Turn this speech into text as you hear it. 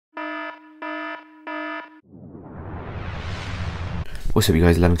What's up you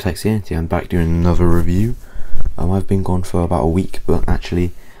guys, Text here. I'm back doing another review. I've been gone for about a week, but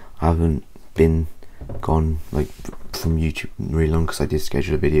actually I haven't been gone like from YouTube really long because I did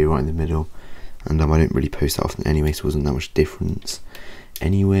schedule a video right in the middle, and I don't really post that often anyway, so it wasn't that much difference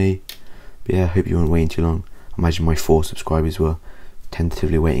anyway. But yeah, I hope you weren't waiting too long. I imagine my 4 subscribers were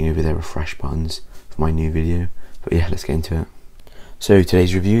tentatively waiting over their refresh buttons for my new video. But yeah, let's get into it. So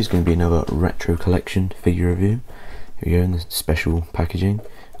today's review is going to be another retro collection figure review. Here we go in the special packaging.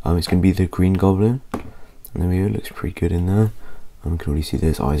 It's going to be the Green Goblin, and there we go. It looks pretty good in there. I can already see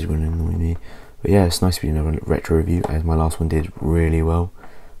those eyes running annoying me. But yeah, it's nice to be another retro review, as my last one did really well.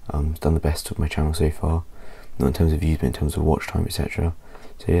 It's done the best of my channel so far, not in terms of views but in terms of watch time, etc.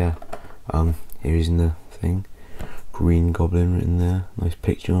 So yeah, here is in the thing, Green Goblin written there. Nice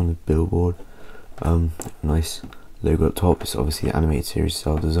picture on the billboard. Nice logo up top. It's obviously an animated series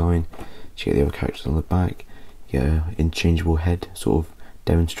style design. You get the other characters on the back. You get an interchangeable head sort of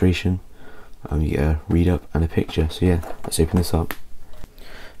demonstration. You get a read up and a picture. So yeah, let's open this up.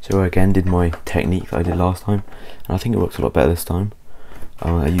 So I again did my technique that I did last time, and I think it works a lot better this time.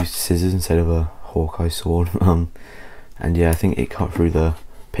 I used scissors instead of a Hawkeye sword, and yeah, I think it cut through the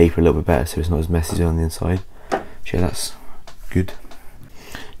paper a little bit better, so it's not as messy on the inside. So yeah, that's good.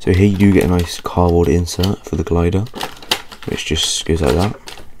 So here you do get a nice cardboard insert for the glider, which just goes like that,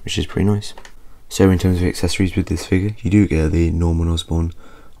 which is pretty nice. So in terms of accessories with this figure, you do get the Norman Osborn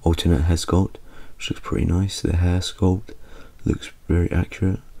alternate head sculpt, which looks pretty nice. The hair sculpt looks very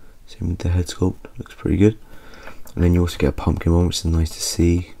accurate. Same with the head sculpt, looks pretty good. And then you also get a pumpkin bomb, which is nice to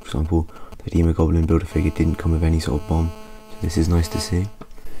see. For example, the Green Goblin builder figure didn't come with any sort of bomb, so this is nice to see.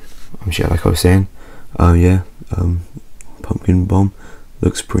 Yeah, like I was saying, pumpkin bomb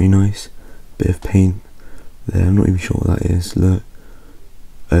looks pretty nice. Bit of paint there, I'm not even sure what that is. Look,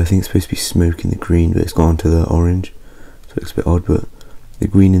 I think it's supposed to be smoke in the green, but it's gone to the orange, so it looks a bit odd, but the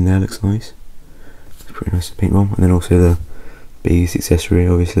green in there looks nice. It's pretty nice paint bomb. And then also the biggest accessory,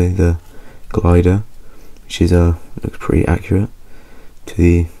 obviously the glider, which is looks pretty accurate to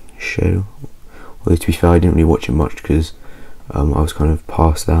the show. Although to be fair, I didn't really watch it much because I was kind of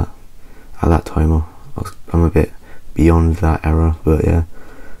past that at that time. I'm a bit beyond that era, but yeah,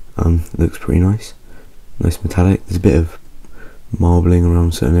 looks pretty nice. Nice metallic. There's a bit of marbling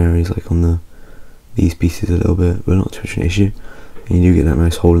around certain areas, like on these pieces a little bit, but not too much an issue. And you do get that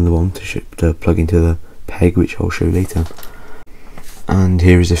nice hole in the bottom to plug into the peg, which I'll show later. And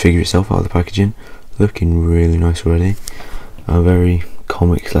here is the figure itself out of the packaging, looking really nice already. A very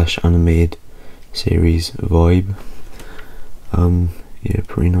comic / animated series vibe. Yeah,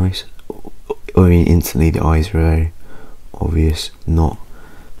 pretty nice. I mean, instantly the eyes are very obvious, not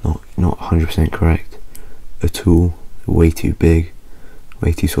 100% correct at all. Way too big,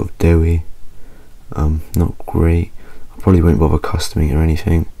 way too sort of doughy. Not great. I probably won't bother customing or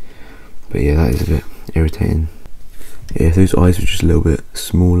anything, but yeah, that is a bit irritating. Yeah, if those eyes were just a little bit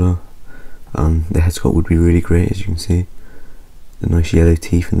smaller, the head sculpt would be really great. As you can see, the nice yellow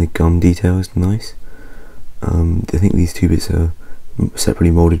teeth and the gum detail is nice. I think these two bits are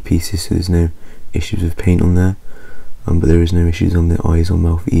separately moulded pieces, so there's no issues with paint on there, but there is no issues on the eyes or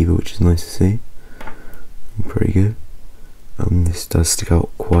mouth either, which is nice to see. Pretty good. This does stick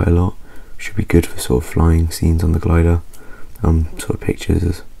out quite a lot. Should be good for sort of flying scenes on the glider. Sort of pictures.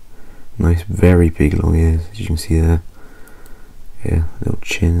 Is nice, very big long ears, as you can see there. Yeah, little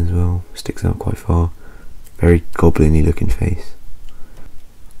chin as well, sticks out quite far. Very goblin-y looking face.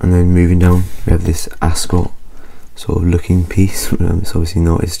 And then moving down, we have this ascot sort of looking piece. It's obviously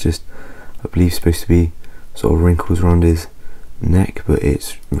not. It's just, I believe, supposed to be sort of wrinkles around his neck, but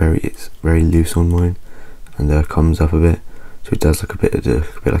it's very loose on mine, and comes up a bit, so it does look a bit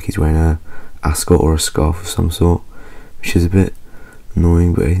like he's wearing a ascot or a scarf of some sort, which is a bit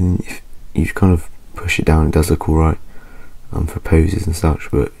annoying. But if you kind of push it down, it does look alright for poses and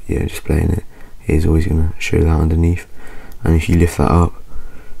such. But yeah, displaying it is always going to show that underneath, and if you lift that up,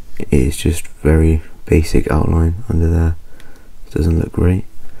 it is just very basic outline under there. It doesn't look great.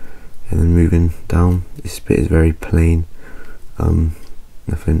 And then moving down, this bit is very plain.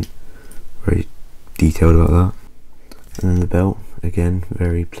 Nothing very detailed about that. And then the belt, again,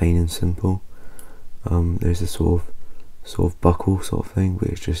 very plain and simple. There's a sort of buckle sort of thing, but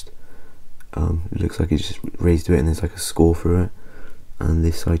it's just it looks like it just raised to it, and there's like a score through it. And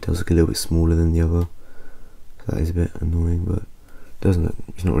this side does look a little bit smaller than the other, so that is a bit annoying, but it doesn't look,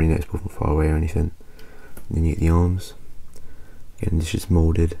 it's not really noticeable from far away or anything. And then you get the arms. Again, it's just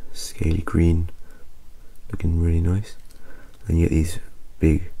moulded, scaly green, looking really nice. And you get these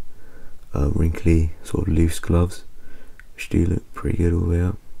big, wrinkly, sort of loose gloves, which do look pretty good all the way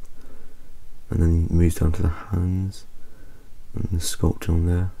up. And then it moves down to the hands. And the sculpture on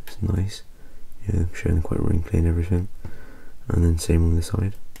there is nice. Yeah, showing them quite wrinkly and everything. And then same on the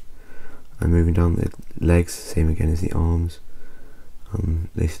side. And moving down the legs, same again as the arms.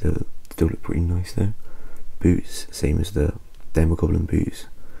 They still look pretty nice though. Boots, same as the Green Goblin boots.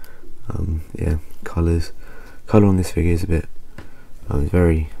 Yeah, colour on this figure is a bit,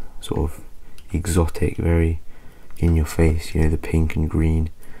 very sort of exotic, very in your face. You know, the pink and green.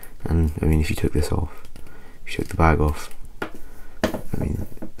 And I mean, if you took this off, if you took the bag off, I mean,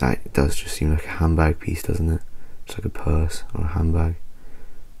 that does just seem like a handbag piece, doesn't it? It's like a purse or a handbag.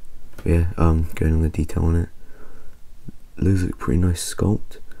 But yeah, going on the detail on it, looks like a pretty nice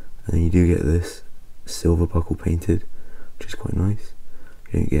sculpt, and then you do get this silver buckle painted, which is quite nice.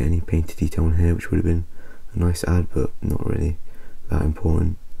 You don't get any painted detail on here, which would have been a nice add, but not really that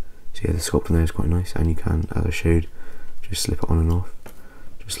important. So yeah, the sculpt on there is quite nice, and you can, as I showed, just slip it on and off,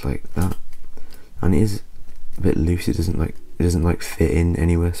 just like that. And it is a bit loose. It doesn't like fit in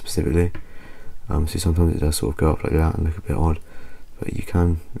anywhere specifically. So sometimes it does sort of go up like that and look a bit odd, but you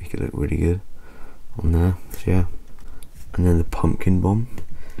can make it look really good on there. So yeah. And then the pumpkin bomb,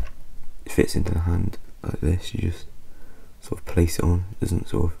 it fits into the hand like this. You just sort of place it on. It doesn't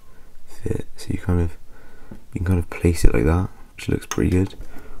sort of fit, so you can kind of place it like that, which looks pretty good.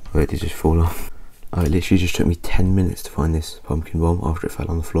 Oh, it did just fall off. It literally just took me 10 minutes to find this pumpkin bomb after it fell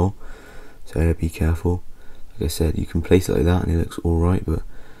on the floor. So yeah, be careful. Like I said, you can place it like that and it looks alright, but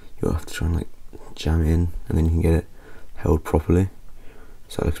you'll have to try and like jam it in, and then you can get it held properly.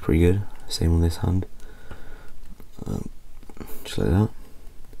 So that looks pretty good. Same on this hand. Just like that.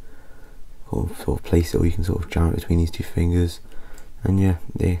 Or sort of place it, or you can sort of jam it between these two fingers. And yeah,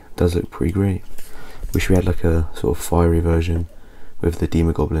 it does look pretty great. Wish we had like a sort of fiery version with the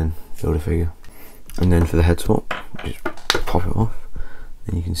Green Goblin builder figure. And then for the head swap, just pop it off,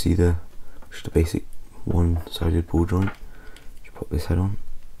 and you can see just a basic one-sided ball joint. Just pop this head on.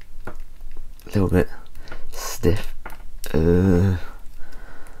 A little bit stiff. Yeah,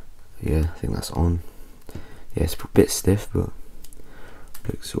 I think that's on. Yeah, it's a bit stiff, but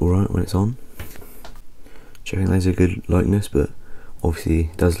looks alright when it's on. I think there's a good likeness, but obviously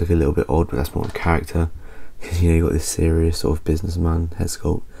it does look a little bit odd, but that's more the character, because you know, you got this serious sort of businessman head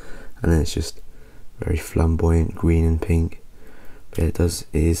sculpt, and then it's just very flamboyant green and pink. But yeah, it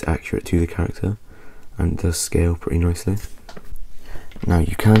is accurate to the character, and it does scale pretty nicely. Now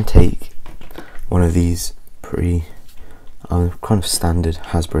you can take one of these pretty kind of standard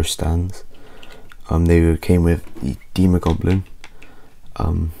Hasbro stands. They came with the Green Goblin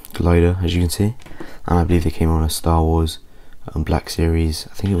glider, as you can see, and I believe they came on a Star Wars Black Series.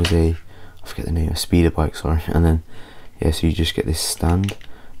 I think it was I forget the name, a speeder bike, sorry. And then yeah, so you just get this stand,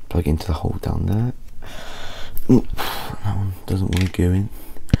 plug it into the hole down there. Ooh, that one doesn't want to go in.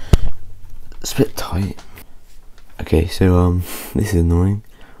 It's a bit tight. Okay, so this is annoying.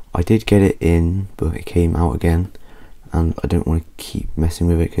 I did get it in, but it came out again, and I don't want to keep messing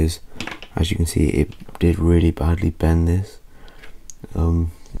with it because, as you can see, it did really badly bend this.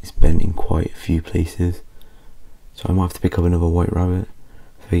 It's bent in quite a few places, so I might have to pick up another White Rabbit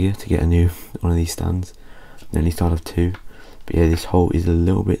figure to get a new one of these stands. And at least I'll have two. But yeah, this hole is a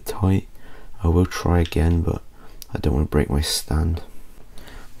little bit tight. I will try again, but I don't want to break my stand.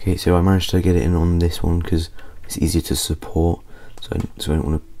 Okay, so I managed to get it in on this one because it's easier to support, so I don't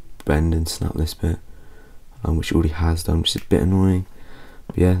want to bend and snap this bit, which it already has done, which is a bit annoying.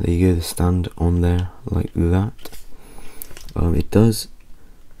 But yeah, there you go, the stand on there like that. It does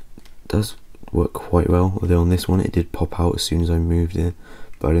work quite well, although on this one it did pop out as soon as I moved it,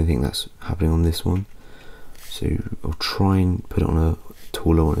 but I don't think that's happening on this one. So I'll try and put it on a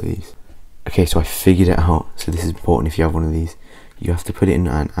taller one of these. Okay, so I figured it out. So this is important if you have one of these. You have to put it in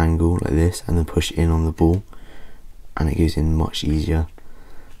at an angle like this and then push in on the ball, and it goes in much easier.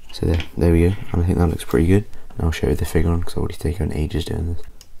 So there we go, and I think that looks pretty good. And I'll show you the figure on because I've already taken ages doing this.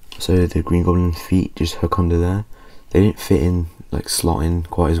 So the Green Goblin feet just hook under there. They didn't fit in, like slot in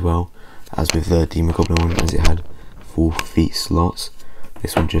quite as well as with the Green Goblin one, as it had full feet slots.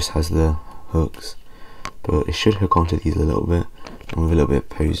 This one just has the hooks, but it should hook onto these a little bit, and with a little bit of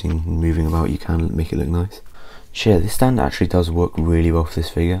posing and moving about you can make it look nice. So yeah, this stand actually does work really well for this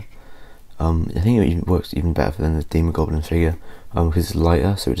figure. I think it works even better than the Green Goblin figure, because it's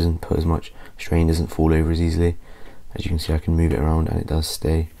lighter, so it doesn't put as much strain, doesn't fall over as easily. As you can see, I can move it around and it does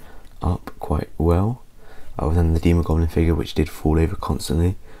stay up quite well, other than the Green Goblin figure, which did fall over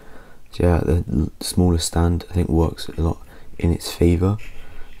constantly. So yeah, the smaller stand I think works a lot in its favour.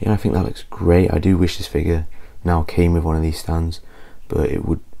 Yeah, I think that looks great. I do wish this figure now came with one of these stands, but it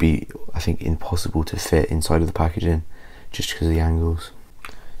would be, I think, impossible to fit inside of the packaging just because of the angles.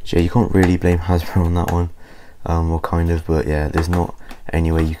 So yeah, you can't really blame Hasbro on that one. or kind of, but yeah, there's not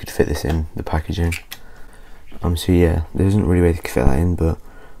any way you could fit this in the packaging. So yeah, there isn't really a way to fit that in, but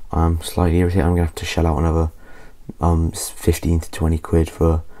I'm slightly irritated. I'm gonna have to shell out another 15 to 20 quid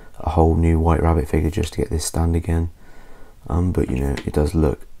for a whole new White Rabbit figure just to get this stand again. But you know, it does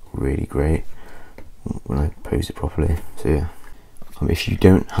look really great when I pose it properly. So yeah, if you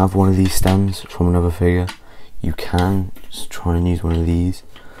don't have one of these stands from another figure, you can just try and use one of these.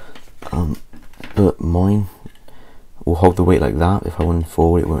 But mine will hold the weight like that. If I went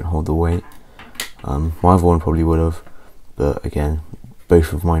forward, it won't hold the weight. My other one probably would have, but again,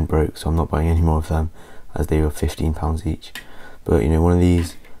 both of mine broke, so I'm not buying any more of them, as they were £15 each. But you know, one of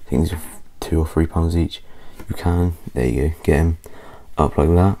these, I think these are £2 or £3 each. You can, there you go, get them up like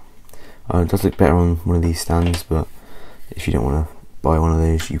that. It does look better on one of these stands, but if you don't want to buy one of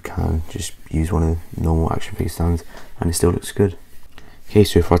those, you can just use one of the normal action figure stands, and it still looks good. Okay,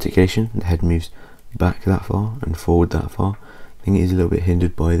 so for articulation, the head moves back that far and forward that far. I think it is a little bit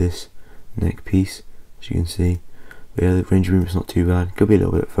hindered by this neck piece, as you can see. But yeah, the range of movement's not too bad. It could be a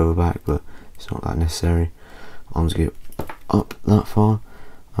little bit further back, but it's not that necessary. Arms go up that far.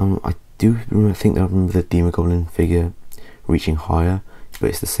 I think I remember the Green Goblin figure reaching higher, but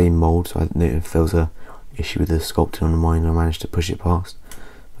it's the same mould, so I don't know if there was a issue with the sculpting on the mine and I managed to push it past.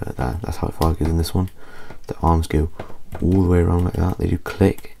 But that's how far it goes in this one. The arms go all the way around like that. They do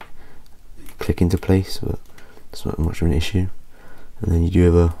click into place, but it's not much of an issue. And then you do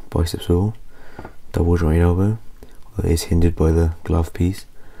have a bicep swivel, double jointed elbow, although it is hindered by the glove piece.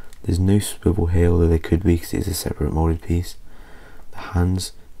 There's no swivel here, although there could be because it's a separate moulded piece. The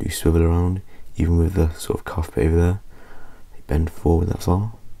hands do swivel around, even with the sort of cuff bit over there. They bend forward that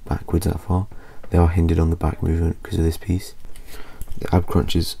far, backwards that far. They are hindered on the back movement because of this piece. The ab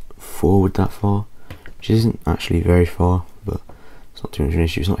crunches forward that far, which isn't actually very far, but it's not too much of an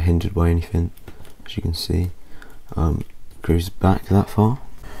issue. It's not hindered by anything, as you can see. Goes back that far.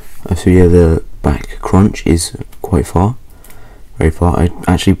 So yeah, the back crunch is quite far, very far. I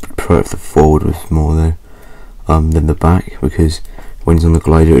actually prefer if the forward was more though than the back, because when he's on the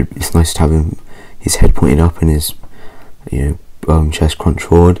glider, it's nice to have his head pointed up and his chest crunch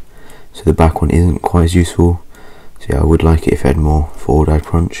forward. So the back one isn't quite as useful. So yeah, I would like it if it had more forward ab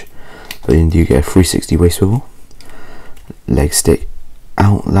crunch. But then you get a 360 waist swivel, leg stick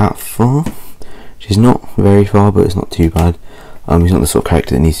out that far, which is not very far, but it's not too bad. He's not the sort of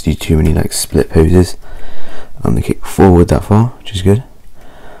character that needs to do too many like split poses. They kick forward that far, which is good.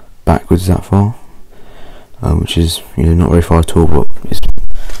 Backwards that far, which is not very far at all, but it's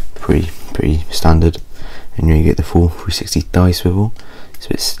pretty standard. And you get the full 360 thigh swivel. It's a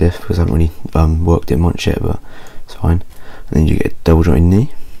bit stiff because I haven't really worked it much yet, but it's fine. And then you get a double jointed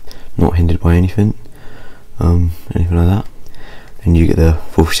knee, not hindered by anything like that. Then you get the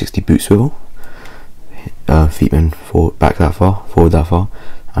full 360 boot swivel. Feet bend forward, back that far, forward that far,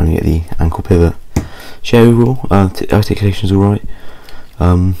 and you get the ankle pivot. So yeah, overall, articulation is alright.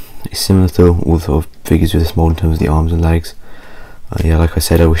 It's similar to all the sort of figures with this mould in terms of the arms and legs. Yeah, like I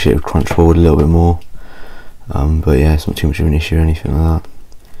said, I wish it would crunch forward a little bit more. But yeah, it's not too much of an issue or anything like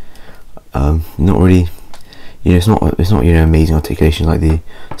that. Not really, it's not amazing articulation like the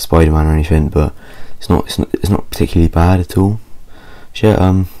Spider-Man or anything, but it's not particularly bad at all. So yeah,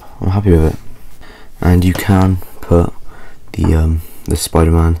 I'm happy with it. And you can put the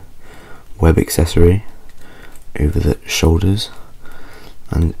Spider-Man web accessory over the shoulders,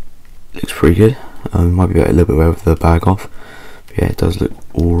 and it looks pretty good. Might be a little bit away with the bag off, but yeah, it does look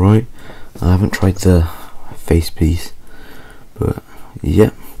alright. I haven't tried the face piece, but yeah,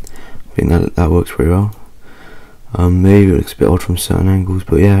 I think that works pretty well. Maybe it looks a bit odd from certain angles,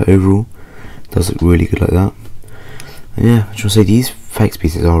 but yeah, overall it does look really good like that. And yeah, I just want to say these face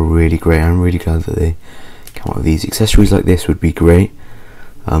pieces are really great. I'm really glad that they come out with these. Accessories like this would be great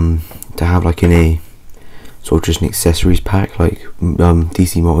to have like in a sort of just an accessories pack, like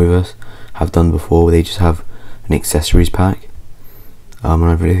DC Multiverse have done before, where they just have an accessories pack. And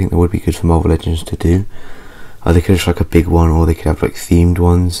I really think that would be good for Marvel Legends to do. They could have like a big one, or they could have like themed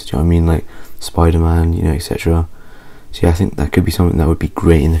ones, do you know what I mean, like Spider-Man, etc. So yeah, I think that could be something that would be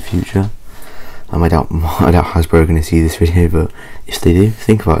great in the future. I doubt Hasbro are going to see this video, but if they do,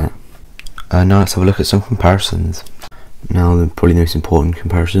 think about it. Now let's have a look at some comparisons. Now, probably the most important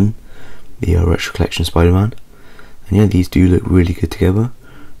comparison, the Retro Collection Spider-Man. And yeah, these do look really good together.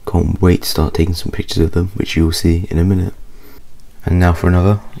 Can't wait to start taking some pictures of them, which you will see in a minute. And now for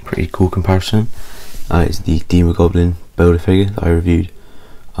another pretty cool comparison. It's the Green Goblin builder figure that I reviewed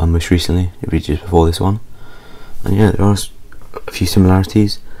most recently, the video just before this one. And yeah, there are a few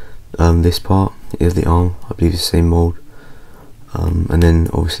similarities. This part is the arm, I believe it's the same mould, and then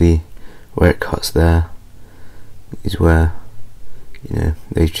obviously where it cuts there, is where, you know,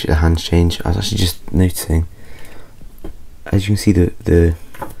 the hands change. I was actually just noticing, as you can see, the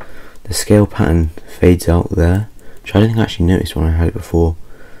scale pattern fades out there, which I don't think I actually noticed when I had it before.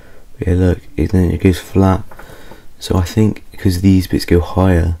 But yeah, look, then it goes flat. So I think because these bits go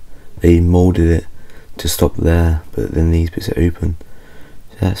higher, they moulded it to stop there, but then these bits are open.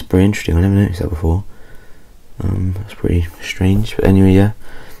 So that's pretty interesting. I never noticed that before. That's pretty strange. But anyway, yeah,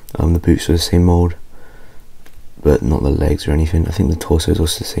 the boots are the same mould, but not the legs or anything. I think the torso is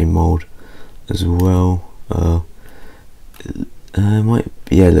also the same mould as well.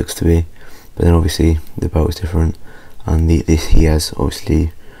 Yeah, it looks to be. But then obviously the belt is different, and this he has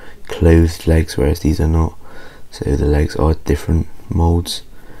obviously clothed legs, whereas these are not. So the legs are different moulds.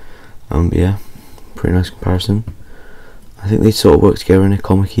 But yeah, pretty nice comparison. I think they sort of work together in a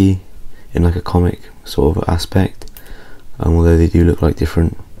comic sort of aspect. Although they do look like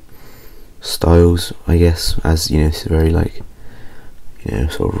different styles, I guess. As you know, it's very like, you know,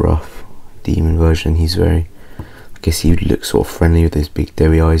 sort of rough demon version. He's very, I guess he would look sort of friendly with those big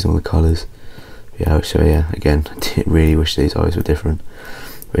doughy eyes and all the colours. Yeah, so yeah, again, I didn't really wish those eyes were different.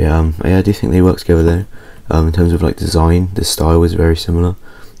 But yeah, I do think they work together though. In terms of like design, the style is very similar,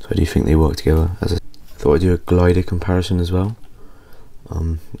 so I do think they work together. As I thought, I'd do a glider comparison as well.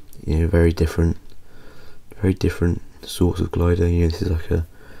 You know, very different sorts of glider. You know, this is like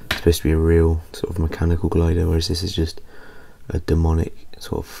supposed to be a real sort of mechanical glider, whereas this is just a demonic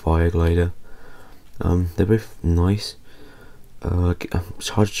sort of fire glider. They're both nice. It's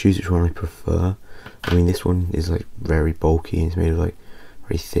hard to choose which one I prefer. I mean, this one is like very bulky and it's made of like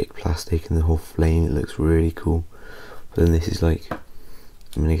very thick plastic, and the whole flame, it looks really cool. But then this is like,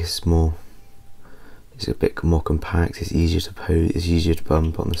 I mean, I guess it's a bit more compact. It's easier to pose. It's easier to put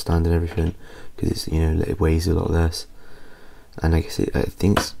on the stand and everything because it's, you know, it weighs a lot less. And I guess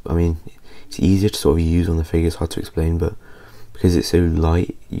I mean, it's easier to sort of use on the figure. It's hard to explain, but because it's so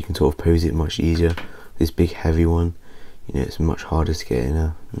light, you can sort of pose it much easier. This big heavy one, you know, it's much harder to get in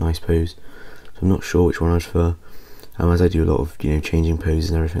a nice pose. So I'm not sure which one I prefer. As I do a lot of, you know, changing poses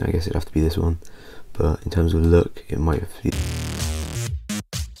and everything, I guess it'd have to be this one. But in terms of look, it might have to be.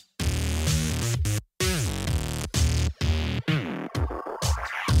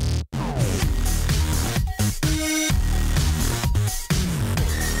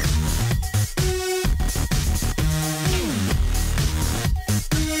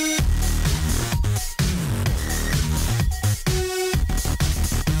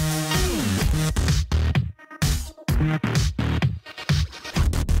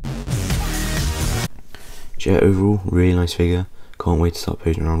 Yeah, overall, really nice figure. Can't wait to start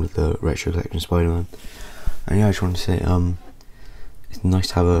posing around with the retro collection Spider-Man. And yeah, I just wanted to say, it's nice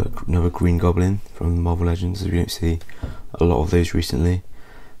to have another Green Goblin from Marvel Legends, as we don't see a lot of those recently,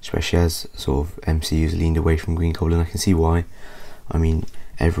 especially as sort of MCU's leaned away from Green Goblin. I can see why. I mean,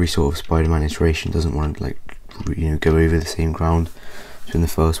 every sort of Spider-Man iteration doesn't want to, like, you know, go over the same ground. So in the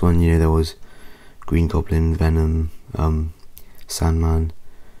first one, you know, there was Green Goblin, Venom, Sandman,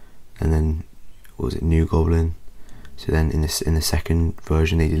 and then was it New Goblin. So then in the second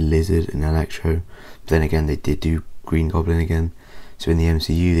version they did Lizard and Electro, but then again they did do Green Goblin again. So in the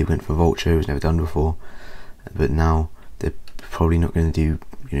MCU they went for Vulture, it was never done before, but now they're probably not going to do,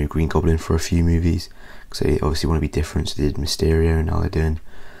 you know, Green Goblin for a few movies because they obviously want to be different. So they did Mysterio, and now they're doing,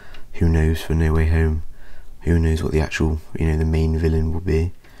 who knows, for No Way Home. Who knows what the actual, you know, the main villain will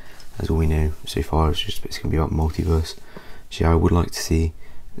be. As all we know so far, it's going to be about multiverse. So yeah, I would like to see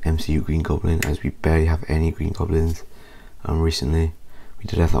MCU Green Goblin, as we barely have any Green Goblins. Recently we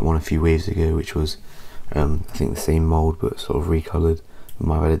did have that one a few waves ago, which was I think the same mould but sort of recoloured. It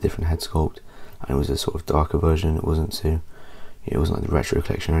might have had a different head sculpt, and it was a sort of darker version. It wasn't so, it wasn't like the retro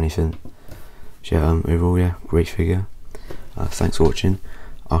collection or anything. So yeah, overall, yeah, great figure. Thanks for watching.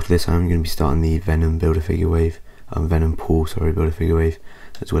 After this I'm going to be starting the Venom Build-A-Figure wave, Venom Pool, sorry, Build-A-Figure wave,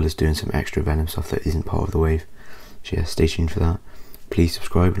 as well as doing some extra Venom stuff that isn't part of the wave. So yeah, stay tuned for that. Please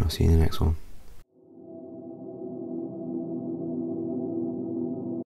subscribe, and I'll see you in the next one.